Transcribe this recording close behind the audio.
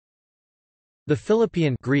The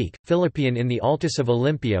Philippeion Greek, Philippeion in the Altus of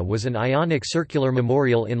Olympia was an Ionic circular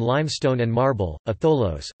memorial in limestone and marble, a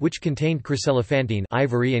tholos, which contained chryselephantine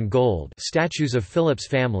ivory and gold statues of Philip's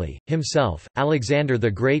family, himself, Alexander the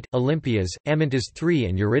Great, Olympias, Amyntas III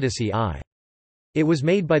and Eurydice I. It was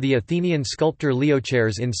made by the Athenian sculptor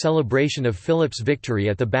Leochares in celebration of Philip's victory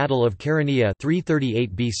at the Battle of Chaeronea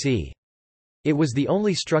 338 BC. It was the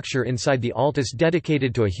only structure inside the Altus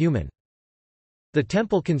dedicated to a human. The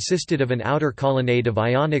temple consisted of an outer colonnade of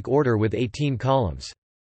Ionic order with 18 columns.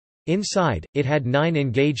 Inside, it had 9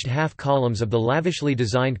 engaged half-columns of the lavishly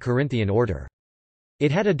designed Corinthian order.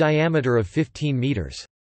 It had a diameter of 15 meters.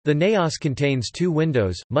 The naos contains 2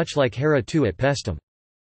 windows, much like Hera II at Paestum.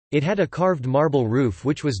 It had a carved marble roof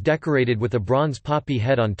which was decorated with a bronze poppy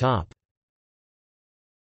head on top.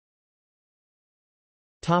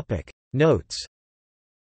 Notes.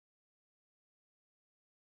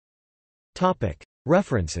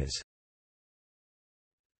 References.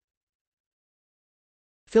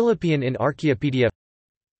 Philippeion in Archaeopedia,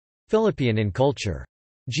 Philippeion in Culture.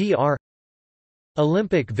 Gr.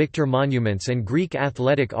 Olympic Victor Monuments and Greek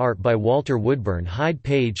Athletic Art by Walter Woodburn Hyde,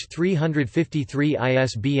 page 353.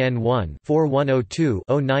 ISBN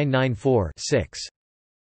 1-4102-0994-6.